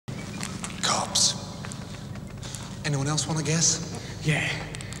cops. Anyone else want to guess? Yeah.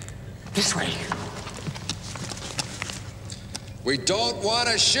 This way. We don't want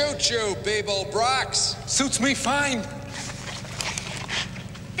to shoot you, Beeble Brox. Suits me fine.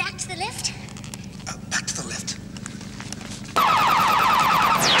 Back to the left? Back to the left.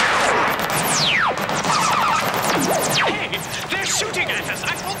 Hey, they're shooting at us.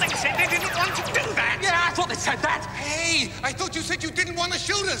 I thought they said they didn't want to do that. Yeah, I thought they said that. Hey, I thought you said you didn't want to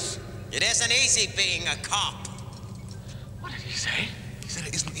shoot us. It isn't easy being a cop. What did he say? He said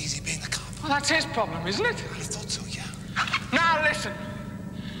it isn't easy being a cop. Well, that's his problem, isn't it? I thought so, yeah. Now, listen.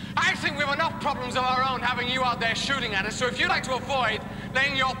 I think we've enough problems of our own having you out there shooting at us, so if you'd like to avoid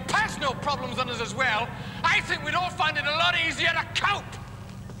laying your personal problems on us as well, I think we'd all find it a lot easier to cope.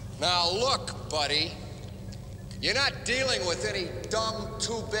 Now look, buddy. You're not dealing with any dumb,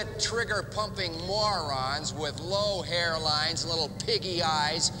 two-bit, trigger-pumping morons with low hairlines, little piggy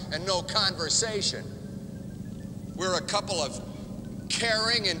eyes, and no conversation. We're a couple of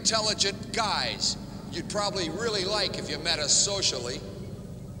caring, intelligent guys you'd probably really like if you met us socially.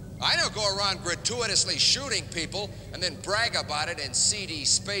 I don't go around gratuitously shooting people and then brag about it in seedy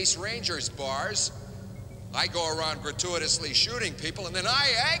Space Rangers bars. I go around gratuitously shooting people and then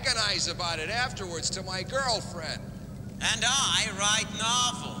I agonize about it afterwards to my girlfriend. And I write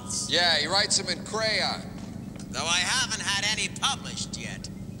novels. Yeah, he writes them in crayon. Though I haven't had any published yet.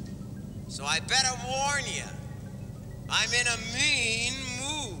 So I better warn you. I'm in a mean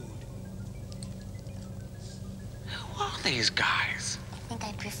mood. Who are these guys? I think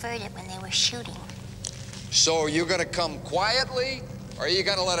I preferred it when they were shooting. So are you gonna come quietly, or are you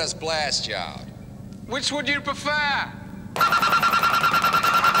gonna let us blast you out? Which would you prefer?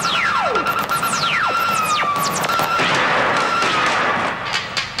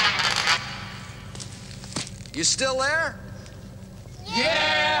 You still there?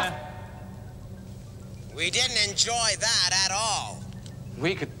 Yeah! We didn't enjoy that at all.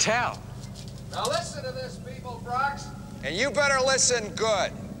 We could tell. Now listen to this, people, Brox. And you better listen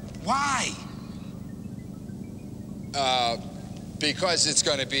good. Why? Because it's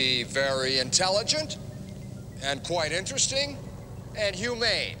going to be very intelligent and quite interesting and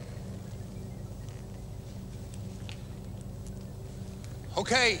humane.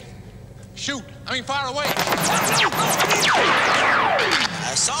 Okay. Shoot. I mean, fire away.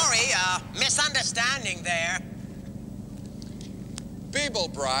 Sorry, misunderstanding there.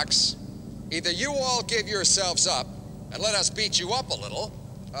 Beeble Brox, either you all give yourselves up and let us beat you up a little,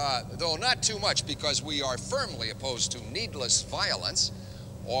 though not too much because we are firmly opposed to needless violence,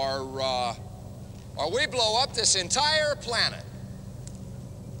 or we blow up this entire planet.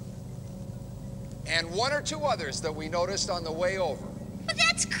 And one or two others that we noticed on the way over. But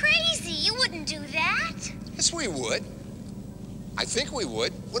that's crazy. You wouldn't do that. Yes, we would. I think we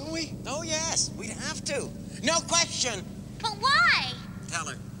would, wouldn't we? Oh, yes, we'd have to. No question. But why? Tell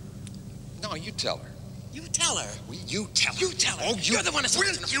her. No, you tell her. You tell her. You tell her. You tell her. Oh, You're the one that's...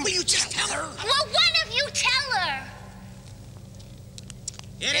 Will you just tell her? Well, one of you tell her.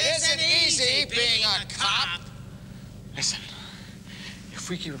 It isn't easy being a cop. Listen, if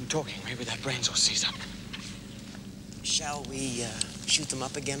we keep them talking, maybe that brains will seize up. Shall we shoot them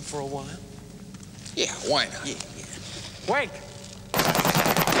up again for a while? Yeah, why not? Yeah. Wait. Okay,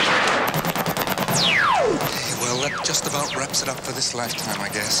 well, that just about wraps it up for this lifetime, I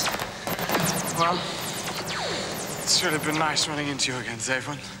guess. Well, it's really been nice running into you again,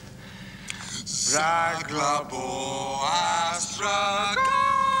 Zephyr. Zaglabo Astragat,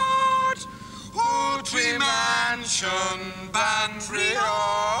 Utri Mansion Banfrio.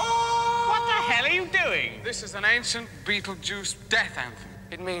 What the hell are you doing? This is an ancient Beetlejuice death anthem.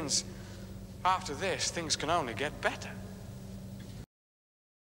 It means, after this, things can only get better.